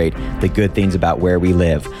celebrate the good things about where we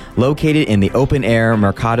live. Located in the open-air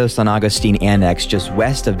Mercado San Agustin Annex just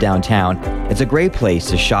west of downtown, it's a great place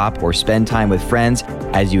to shop or spend time with friends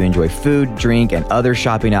as you enjoy food, drink, and other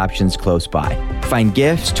shopping options close by. Find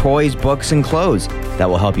gifts, toys, books, and clothes that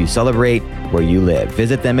will help you celebrate where you live.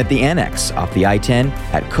 Visit them at the Annex off the I-10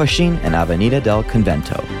 at Cushing and Avenida del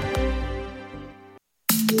Convento.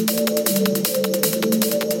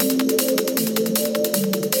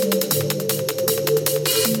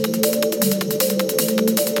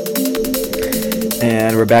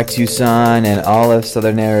 And we're back to Tucson and all of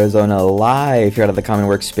Southern Arizona live here out of the Common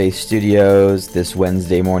Workspace Studios, this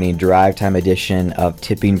Wednesday morning drive time edition of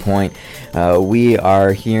Tipping Point. We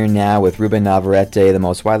are here now with Ruben Navarrete, the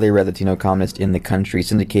most widely read Latino columnist in the country,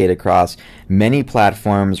 syndicated across many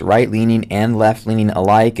platforms, right-leaning and left-leaning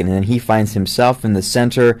alike, and then he finds himself in the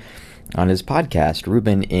center on his podcast,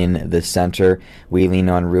 Ruben in the Center. We lean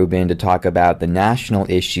on Ruben to talk about the national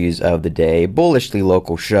issues of the day, bullishly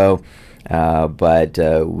local show, but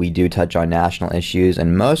we do touch on national issues,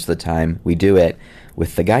 and most of the time we do it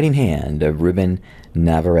with the guiding hand of Ruben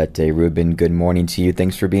Navarrete. Ruben, good morning to you.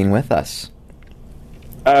 Thanks for being with us.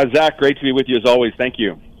 Zach, great to be with you as always. Thank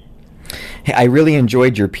you. Hey, I really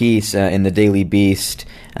enjoyed your piece in the Daily Beast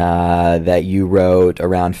that you wrote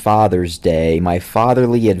around Father's Day. My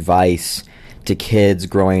fatherly advice to kids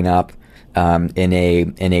growing up in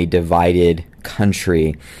a divided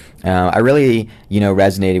country. I really,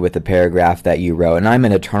 resonated with the paragraph that you wrote. And I'm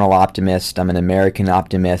an eternal optimist. I'm an American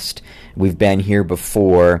optimist. We've been here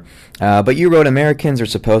before. But you wrote, Americans are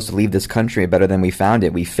supposed to leave this country better than we found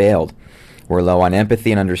it. We failed. We're low on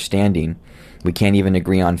empathy and understanding. We can't even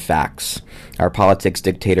agree on facts. Our politics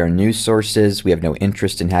dictate our news sources. We have no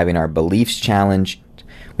interest in having our beliefs challenged.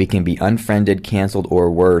 We can be unfriended, canceled,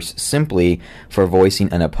 or worse, simply for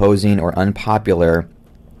voicing an opposing or unpopular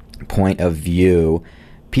point of view.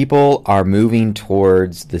 People are moving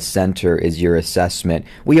towards the center, is your assessment.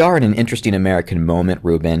 We are in an interesting American moment,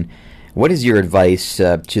 Ruben. What is your advice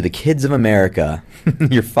to the kids of America,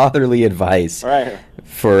 your fatherly advice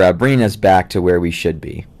for bringing us back to where we should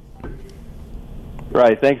be?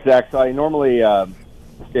 Right. Thanks, Zach. So I normally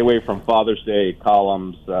stay away from Father's Day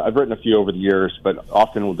columns. I've written a few over the years, but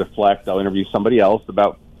often will deflect. I'll interview somebody else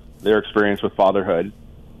about their experience with fatherhood.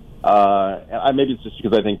 Maybe it's just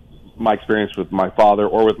because I think my experience with my father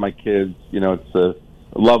or with my kids, it's a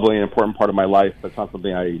lovely and important part of my life. But it's not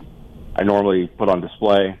something I normally put on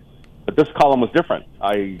display. But this column was different.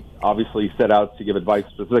 I obviously set out to give advice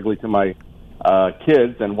specifically to my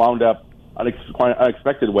kids and wound up quite an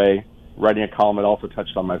unexpected way writing a column that also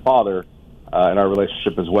touched on my father and our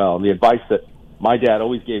relationship as well. And the advice that my dad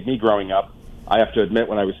always gave me growing up, I have to admit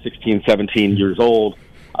when I was 16, 17 years old,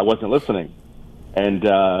 I wasn't listening. And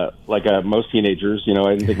like most teenagers, I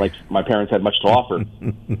didn't think my parents had much to offer.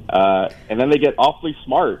 And then they get awfully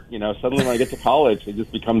smart. Suddenly when I get to college, they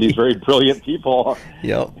just become these very brilliant people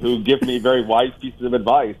who give me very wise pieces of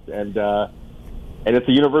advice. And it's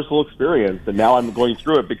a universal experience. And now I'm going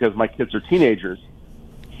through it because my kids are teenagers.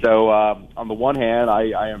 So on the one hand,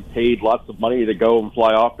 I am paid lots of money to go and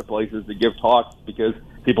fly off to places to give talks because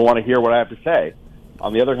people want to hear what I have to say.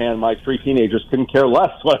 On the other hand, my 3 teenagers couldn't care less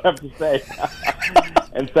what I have to say.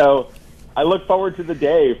 And so I look forward to the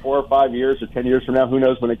day 4 or 5 years or 10 years from now, who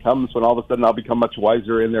knows when it comes, when all of a sudden I'll become much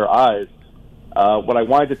wiser in their eyes. What I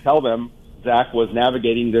wanted to tell them, Zach, was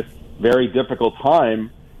navigating this very difficult time,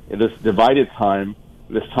 this divided time,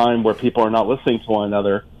 this time where people are not listening to one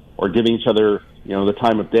another or giving each other the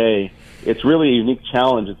time of day. It's really a unique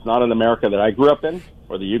challenge. It's not an America that I grew up in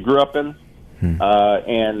or that you grew up in.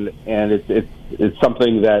 And it's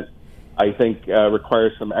something that I think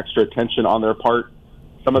requires some extra attention on their part.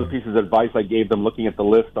 Some of the pieces of advice I gave them looking at the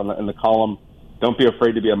list in the column, don't be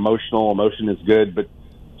afraid to be emotional. Emotion is good, but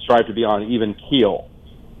strive to be on an even keel.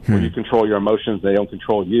 When you control your emotions, they don't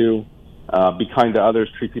control you. Be kind to others,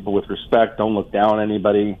 treat people with respect, don't look down on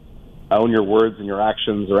anybody. Own your words and your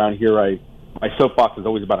actions. Around here, my soapbox is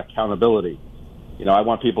always about accountability. I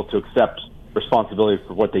want people to accept responsibility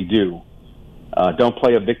for what they do. Don't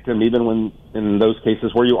play a victim, even when in those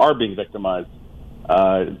cases where you are being victimized.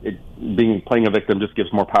 Playing a victim just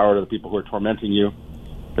gives more power to the people who are tormenting you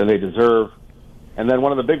than they deserve. And then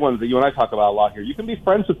one of the big ones that you and I talk about a lot here, you can be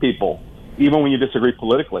friends with people, even when you disagree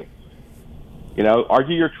politically.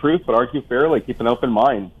 Argue your truth, but argue fairly. Keep an open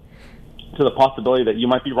mind to the possibility that you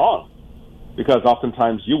might be wrong, because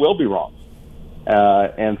oftentimes you will be wrong.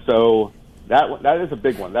 And so that is a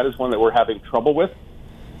big one. That is one that we're having trouble with.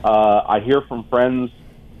 I hear from friends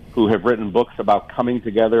who have written books about coming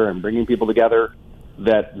together and bringing people together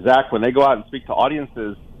that, Zach, when they go out and speak to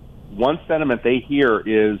audiences, one sentiment they hear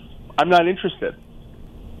is, I'm not interested.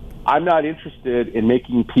 I'm not interested in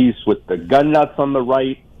making peace with the gun nuts on the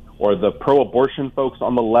right or the pro-abortion folks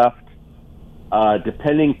on the left.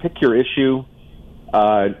 Pick your issue.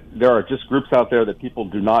 There are just groups out there that people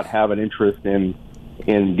do not have an interest in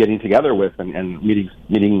getting together with and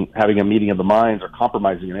having a meeting of the minds or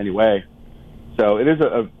compromising in any way. So it is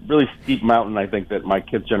a really steep mountain, I think, that my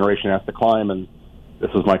kids' generation has to climb, and this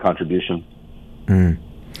was my contribution.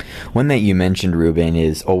 One that you mentioned, Ruben,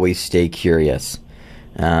 is always stay curious.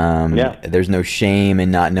 There's no shame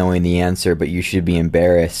in not knowing the answer, but you should be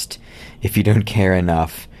embarrassed if you don't care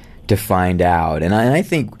enough to find out. And I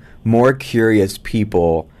think more curious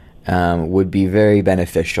people would be very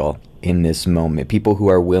beneficial in this moment. People who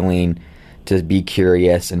are willing to be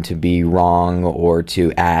curious and to be wrong or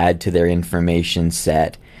to add to their information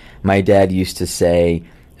set. My dad used to say,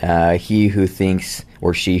 he who thinks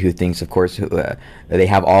or she who thinks, of course, they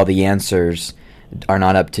have all the answers are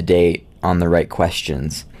not up to date on the right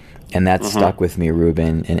questions. And that stuck with me,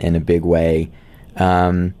 Ruben, in a big way.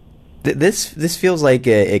 This feels like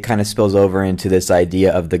it kind of spills over into this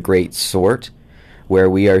idea of the great sort, where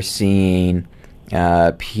we are seeing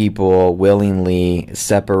people willingly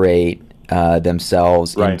separate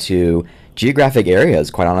themselves into geographic areas,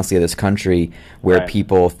 quite honestly, of this country where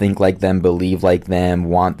people think like them, believe like them,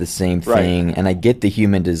 want the same thing. And I get the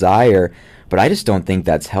human desire, but I just don't think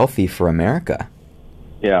that's healthy for America.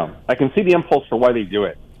 Yeah, I can see the impulse for why they do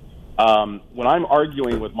it. When I'm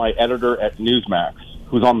arguing with my editor at Newsmax,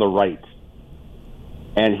 who's on the right,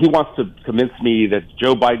 and he wants to convince me that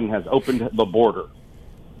Joe Biden has opened the border,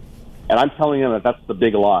 and I'm telling him that that's the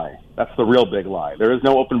big lie. That's the real big lie. There is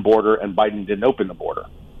no open border, and Biden didn't open the border.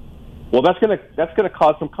 Well, that's gonna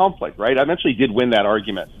cause some conflict, right? I eventually did win that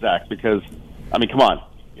argument, Zach, because, I mean, come on.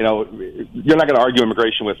 You know, you're not going to argue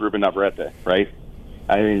immigration with Ruben Navarrete, right?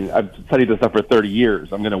 I mean, I've studied this stuff for 30 years.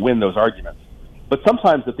 I'm going to win those arguments. But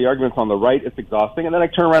sometimes if the argument's on the right, it's exhausting, and then I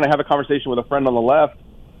turn around and have a conversation with a friend on the left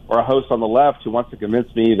or a host on the left who wants to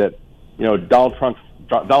convince me that, you know, Donald Trump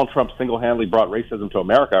single-handedly brought racism to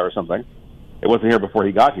America or something. It wasn't here before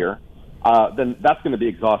he got here. Then that's going to be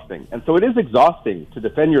exhausting. And so it is exhausting to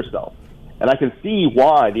defend yourself. And I can see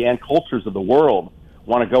why the Ann Coulters of the world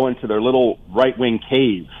want to go into their little right-wing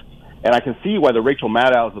cave. And I can see why the Rachel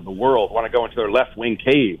Maddows of the world want to go into their left-wing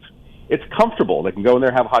cave. It's comfortable. They can go in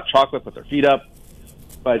there, have hot chocolate, put their feet up.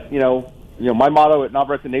 But, you know, my motto at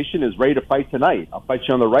Navarrete Nation is ready to fight tonight. I'll fight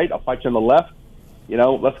you on the right. I'll fight you on the left. You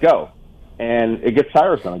know, let's go. And it gets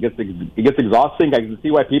tiresome. It gets exhausting. I can see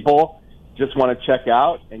why people just want to check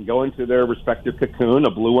out and go into their respective cocoon, a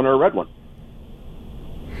blue one or a red one.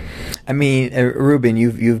 I mean, Ruben,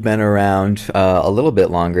 you've been around a little bit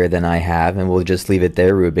longer than I have, and we'll just leave it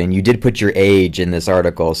there, Ruben. You did put your age in this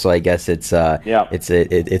article, so I guess it's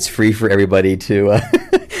free for everybody to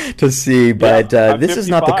to see. But this is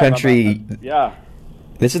not the country.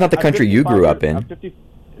 This is not the country you grew up in.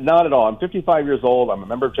 Not at all. I'm 55 years old. I'm a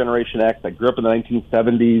member of Generation X. I grew up in the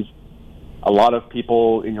 1970s. A lot of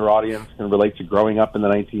people in your audience can relate to growing up in the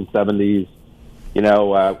 1970s. You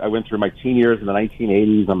know, I went through my teen years in the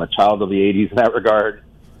 1980s. I'm a child of the 80s in that regard.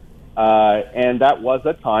 And that was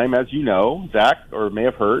a time, as you know, Zach, or may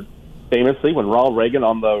have heard, famously, when Ronald Reagan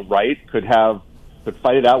on the right could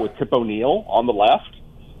fight it out with Tip O'Neill on the left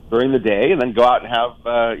during the day and then go out and have,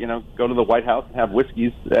 go to the White House and have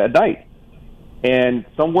whiskeys at night. And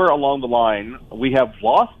somewhere along the line, we have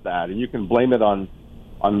lost that. And you can blame it on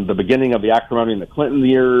the beginning of the acrimony in the Clinton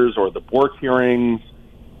years or the Bork hearings,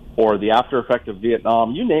 or the after effect of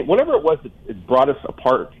Vietnam, you name whatever it was, it brought us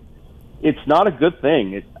apart. It's not a good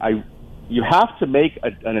thing. You have to make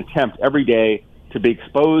an attempt every day to be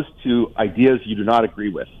exposed to ideas you do not agree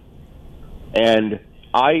with. And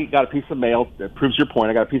I got a piece of mail that proves your point.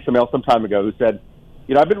 I got a piece of mail some time ago who said,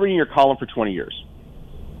 you know, I've been reading your column for 20 years,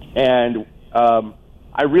 and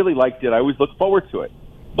I really liked it. I always look forward to it.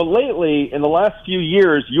 But lately, in the last few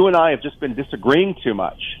years, you and I have just been disagreeing too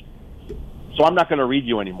much. So I'm not going to read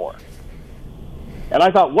you anymore. And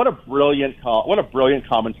I thought, what a brilliant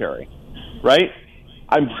commentary, right?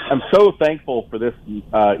 I'm so thankful for this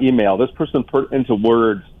email. This person put into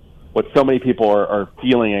words what so many people are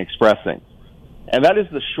feeling and expressing, and that is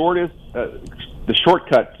the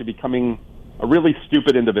shortcut to becoming a really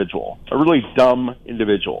stupid individual, a really dumb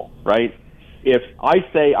individual, right? If I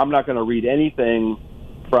say I'm not going to read anything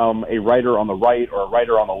from a writer on the right or a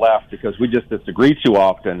writer on the left because we just disagree too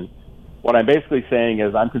often, what I'm basically saying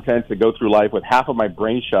is I'm content to go through life with half of my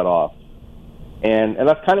brain shut off. And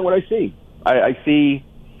that's kind of what I see. I see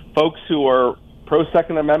folks who are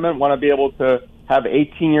pro-Second Amendment want to be able to have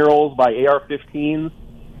 18-year-olds buy AR-15s.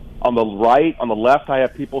 On the right, on the left, I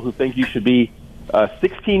have people who think you should be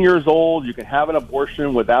 16 years old. You can have an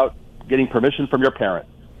abortion without getting permission from your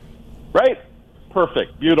parents. Right?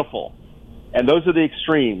 Perfect. Beautiful. And those are the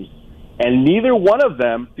extremes. And neither one of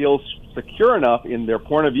them feels secure enough in their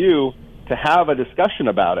point of view to have a discussion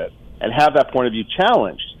about it and have that point of view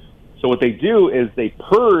challenged. So what they do is they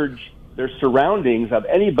purge their surroundings of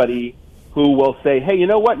anybody who will say, hey, you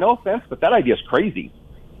know what? No offense, but that idea is crazy.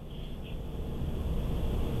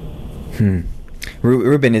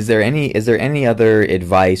 Ruben, is there any other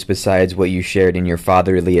advice besides what you shared in your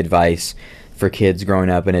fatherly advice for kids growing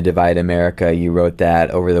up in a divided America? You wrote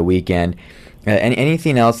that over the weekend.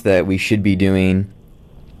 Anything else that we should be doing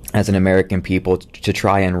as an American people to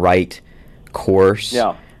try and right course?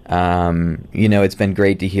 Yeah. It's been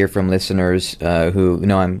great to hear from listeners who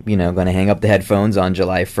I'm going to hang up the headphones on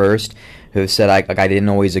July 1st, who said I didn't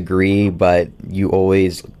always agree, but you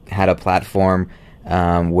always had a platform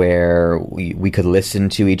where we could listen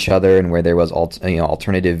to each other, and where there was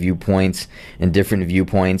alternative viewpoints and different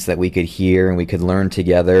viewpoints that we could hear and we could learn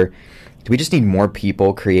together. Do we just need more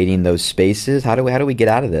people creating those spaces? How do we get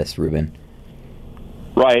out of this, Ruben?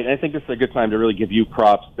 Right. I think it's a good time to really give you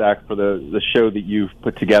props, Zach, for the show that you've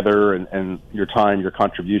put together and your time, your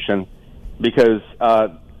contribution, because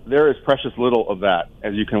there is precious little of that,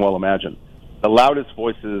 as you can well imagine. The loudest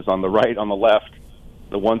voices on the right, on the left,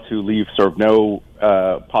 the ones who leave sort of no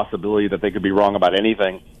possibility that they could be wrong about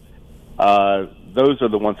anything, those are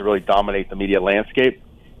the ones that really dominate the media landscape.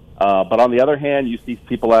 But on the other hand, you see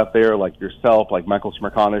people out there like yourself, like Michael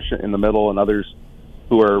Smerconish in the middle, and others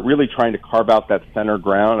who are really trying to carve out that center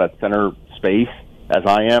ground, that center space, as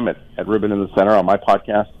I am at Ruben in the Center on my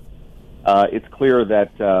podcast. It's clear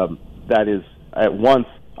that that is at once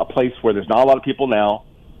a place where there's not a lot of people now,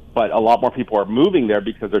 but a lot more people are moving there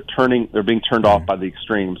because they're being turned off by the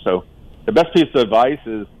extreme. So the best piece of advice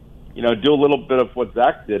is, do a little bit of what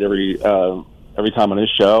Zach did every time on his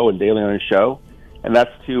show and daily on his show, and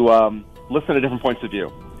that's to listen to different points of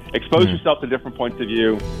view. Expose yourself to different points of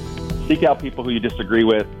view. Seek out people who you disagree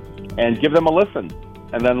with, and give them a listen,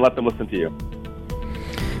 and then let them listen to you.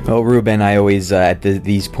 Well, Ruben, I always at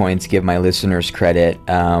these points give my listeners credit,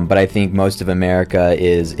 but I think most of America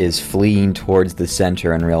is fleeing towards the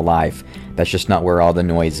center in real life. That's just not where all the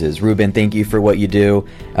noise is. Ruben, thank you for what you do.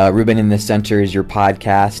 Ruben in the Center is your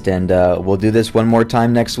podcast, and we'll do this one more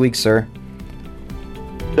time next week, sir.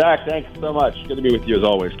 Zach, thanks so much. Good to be with you as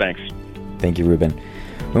always. Thanks. Thank you, Ruben.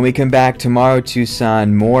 When we come back tomorrow,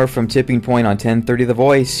 Tucson, more from Tipping Point on 1030 The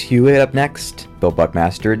Voice. Hewitt up next. Bill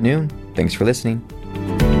Buckmaster at noon. Thanks for listening.